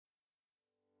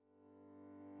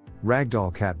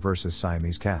Ragdoll Cat versus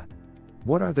Siamese Cat.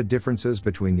 What are the differences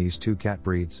between these two cat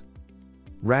breeds?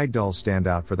 Ragdolls stand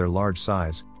out for their large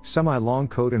size, semi-long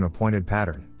coat in a pointed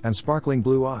pattern, and sparkling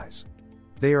blue eyes.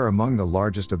 They are among the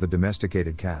largest of the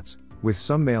domesticated cats, with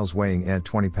some males weighing at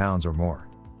 20 pounds or more.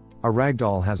 A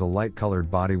ragdoll has a light-colored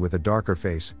body with a darker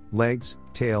face, legs,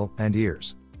 tail, and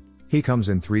ears. He comes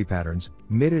in 3 patterns,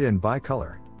 mitted and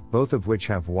bicolor, both of which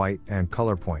have white, and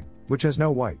colorpoint, which has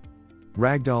no white.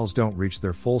 Ragdolls don't reach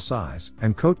their full size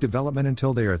and coat development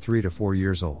until they are 3 to 4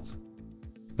 years old.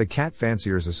 The Cat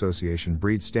Fanciers Association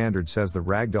breed standard says the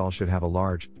ragdoll should have a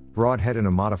large, broad head and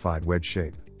a modified wedge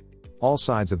shape. All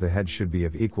sides of the head should be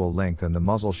of equal length and the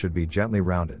muzzle should be gently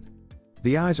rounded.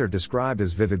 The eyes are described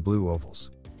as vivid blue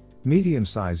ovals.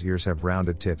 Medium-sized ears have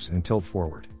rounded tips and tilt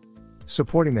forward.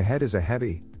 Supporting the head is a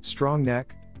heavy, strong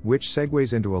neck, which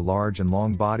segues into a large and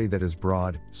long body that is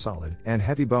broad, solid, and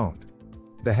heavy-boned.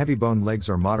 The heavy-boned legs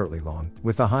are moderately long,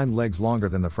 with the hind legs longer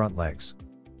than the front legs.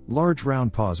 Large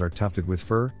round paws are tufted with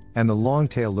fur, and the long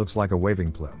tail looks like a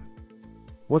waving plume.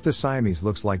 What the Siamese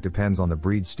looks like depends on the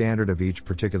breed standard of each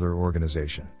particular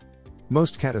organization.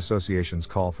 Most cat associations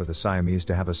call for the Siamese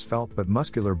to have a svelte but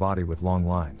muscular body with long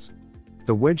lines.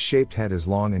 The wedge-shaped head is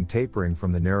long and tapering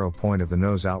from the narrow point of the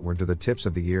nose outward to the tips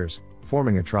of the ears,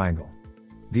 forming a triangle.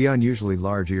 The unusually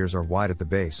large ears are wide at the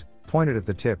base, pointed at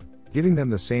the tip, giving them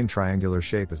the same triangular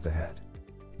shape as the head.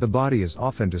 The body is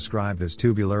often described as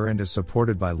tubular and is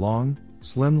supported by long,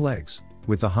 slim legs,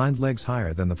 with the hind legs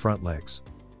higher than the front legs.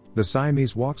 The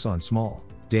Siamese walks on small,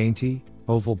 dainty,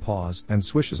 oval paws and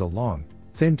swishes a long,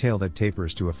 thin tail that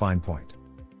tapers to a fine point.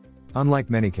 Unlike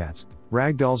many cats,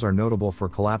 ragdolls are notable for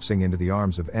collapsing into the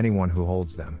arms of anyone who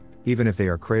holds them, even if they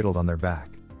are cradled on their back.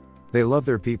 They love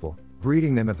their people,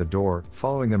 greeting them at the door,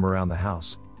 following them around the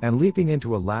house, and leaping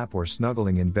into a lap or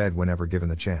snuggling in bed whenever given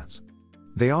the chance.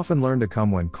 They often learn to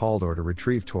come when called or to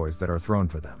retrieve toys that are thrown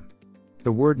for them.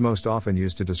 The word most often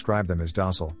used to describe them is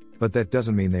docile, but that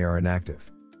doesn't mean they are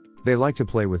inactive. They like to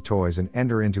play with toys and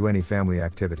enter into any family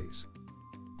activities.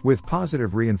 With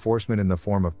positive reinforcement in the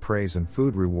form of praise and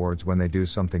food rewards when they do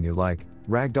something you like,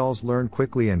 ragdolls learn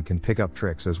quickly and can pick up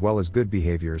tricks as well as good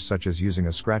behaviors such as using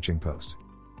a scratching post.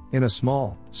 In a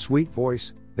small, sweet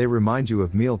voice, they remind you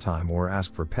of mealtime or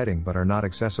ask for petting but are not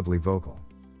excessively vocal.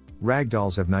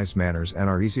 Ragdolls have nice manners and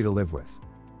are easy to live with.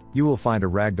 You will find a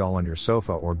ragdoll on your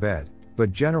sofa or bed,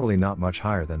 but generally not much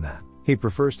higher than that. He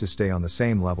prefers to stay on the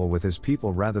same level with his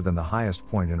people rather than the highest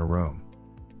point in a room.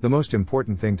 The most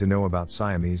important thing to know about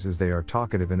Siamese is they are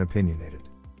talkative and opinionated.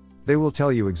 They will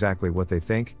tell you exactly what they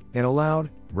think, in a loud,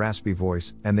 raspy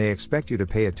voice, and they expect you to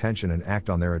pay attention and act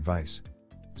on their advice.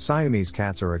 Siamese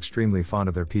cats are extremely fond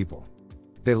of their people.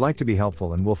 They like to be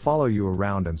helpful and will follow you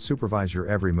around and supervise your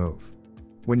every move.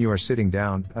 When you are sitting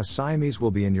down, a Siamese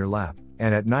will be in your lap,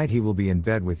 and at night he will be in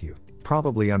bed with you,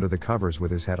 probably under the covers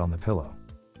with his head on the pillow.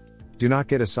 Do not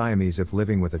get a Siamese if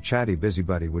living with a chatty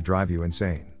busybody would drive you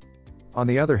insane. On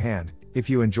the other hand, if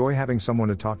you enjoy having someone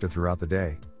to talk to throughout the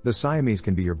day, the Siamese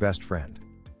can be your best friend.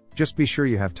 Just be sure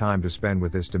you have time to spend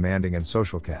with this demanding and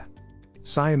social cat.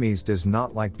 Siamese does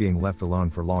not like being left alone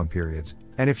for long periods,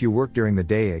 and if you work during the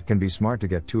day it can be smart to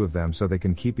get 2 of them so they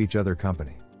can keep each other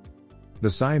company. The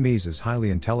Siamese is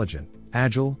highly intelligent,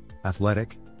 agile,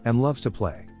 athletic, and loves to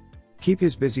play. Keep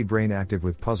his busy brain active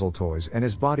with puzzle toys and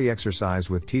his body exercised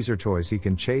with teaser toys he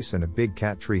can chase and a big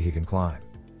cat tree he can climb.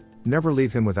 Never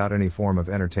leave him without any form of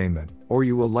entertainment, or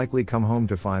you will likely come home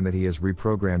to find that he has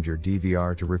reprogrammed your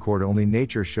DVR to record only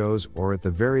nature shows or at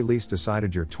the very least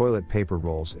decided your toilet paper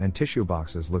rolls and tissue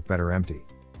boxes look better empty.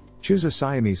 Choose a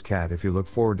Siamese cat if you look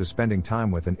forward to spending time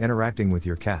with and interacting with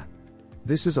your cat.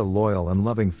 This is a loyal and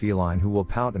loving feline who will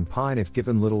pout and pine if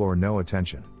given little or no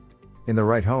attention. In the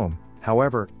right home,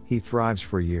 however, he thrives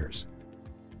for years.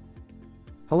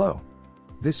 Hello.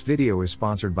 This video is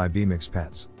sponsored by bmix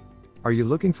Pets. Are you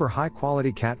looking for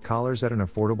high-quality cat collars at an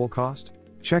affordable cost?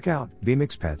 Check out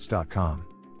bmixpets.com.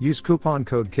 Use coupon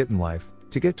code KittenLife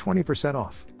to get 20%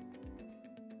 off.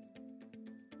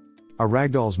 A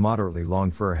ragdoll's moderately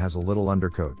long fur has a little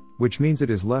undercoat, which means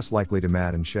it is less likely to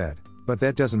mat and shed, but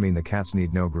that doesn't mean the cats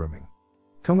need no grooming.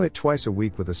 Comb it twice a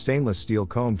week with a stainless steel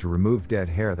comb to remove dead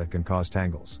hair that can cause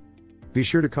tangles. Be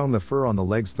sure to comb the fur on the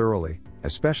legs thoroughly,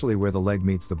 especially where the leg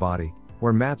meets the body,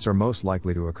 where mats are most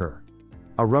likely to occur.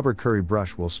 A rubber curry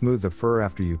brush will smooth the fur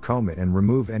after you comb it and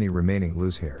remove any remaining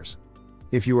loose hairs.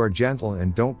 If you are gentle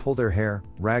and don't pull their hair,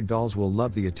 ragdolls will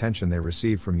love the attention they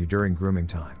receive from you during grooming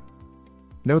time.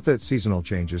 Note that seasonal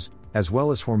changes, as well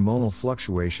as hormonal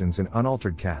fluctuations in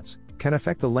unaltered cats, can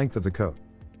affect the length of the coat.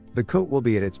 The coat will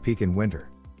be at its peak in winter.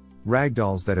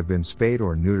 Ragdolls that have been spayed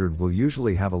or neutered will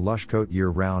usually have a lush coat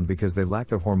year-round because they lack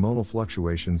the hormonal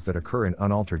fluctuations that occur in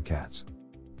unaltered cats.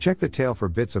 Check the tail for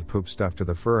bits of poop stuck to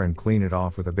the fur and clean it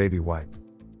off with a baby wipe.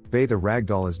 Bathe a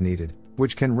ragdoll as needed,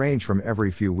 which can range from every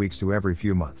few weeks to every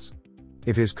few months.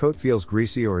 If his coat feels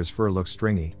greasy or his fur looks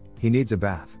stringy, he needs a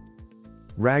bath.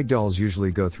 Ragdolls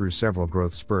usually go through several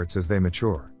growth spurts as they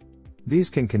mature. These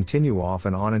can continue off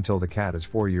and on until the cat is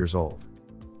 4 years old.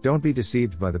 Don't be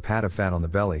deceived by the pat of fat on the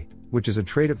belly, which is a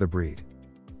trait of the breed.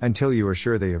 Until you are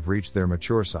sure they have reached their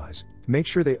mature size, make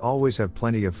sure they always have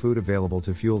plenty of food available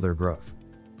to fuel their growth.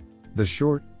 The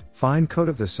short, fine coat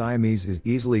of the Siamese is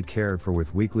easily cared for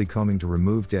with weekly combing to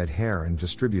remove dead hair and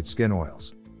distribute skin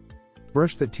oils.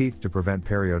 Brush the teeth to prevent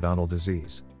periodontal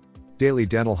disease. Daily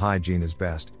dental hygiene is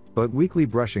best, but weekly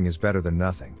brushing is better than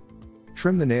nothing.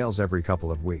 Trim the nails every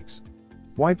couple of weeks.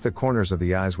 Wipe the corners of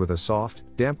the eyes with a soft,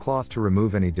 damp cloth to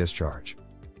remove any discharge.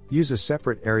 Use a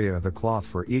separate area of the cloth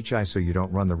for each eye so you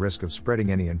don't run the risk of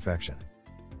spreading any infection.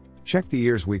 Check the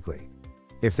ears weekly.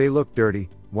 If they look dirty,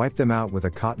 wipe them out with a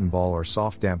cotton ball or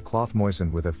soft damp cloth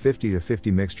moistened with a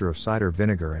 50-50 mixture of cider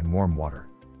vinegar and warm water.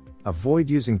 Avoid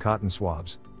using cotton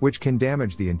swabs, which can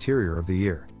damage the interior of the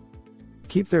ear.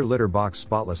 Keep their litter box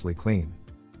spotlessly clean.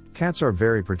 Cats are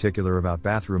very particular about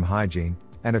bathroom hygiene,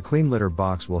 and a clean litter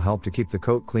box will help to keep the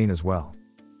coat clean as well.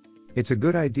 It's a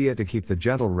good idea to keep the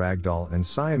gentle Ragdoll and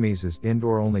Siamese as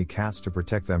indoor-only cats to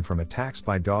protect them from attacks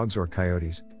by dogs or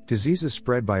coyotes, diseases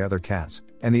spread by other cats,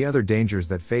 and the other dangers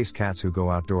that face cats who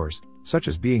go outdoors, such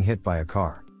as being hit by a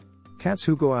car. Cats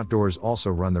who go outdoors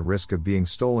also run the risk of being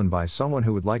stolen by someone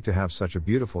who would like to have such a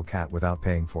beautiful cat without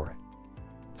paying for it.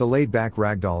 The laid-back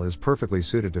Ragdoll is perfectly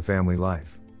suited to family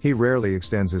life. He rarely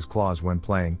extends his claws when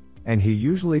playing, and he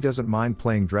usually doesn't mind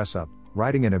playing dress-up,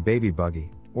 riding in a baby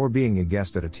buggy, or being a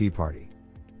guest at a tea party.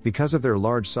 Because of their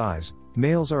large size,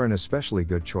 males are an especially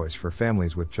good choice for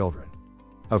families with children.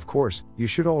 Of course, you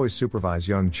should always supervise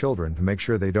young children to make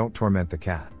sure they don't torment the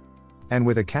cat. And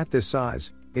with a cat this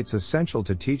size, it's essential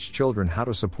to teach children how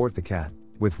to support the cat,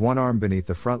 with one arm beneath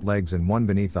the front legs and one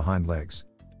beneath the hind legs.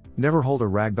 Never hold a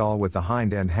Ragdoll with the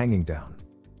hind end hanging down.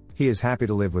 He is happy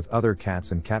to live with other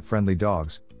cats and cat-friendly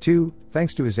dogs, too,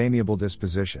 thanks to his amiable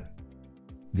disposition.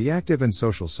 The active and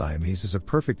social Siamese is a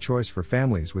perfect choice for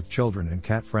families with children and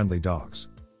cat-friendly dogs.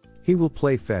 He will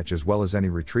play fetch as well as any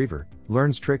retriever,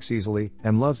 learns tricks easily,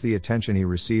 and loves the attention he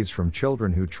receives from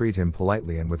children who treat him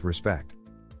politely and with respect.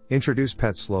 Introduce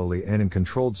pets slowly and in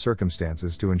controlled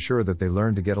circumstances to ensure that they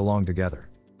learn to get along together.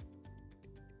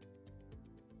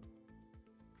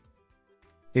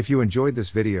 If you enjoyed this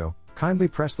video, kindly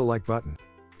press the like button.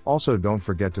 Also, don't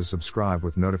forget to subscribe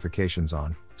with notifications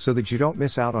on, so that you don't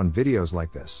miss out on videos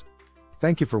like this.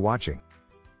 Thank you for watching.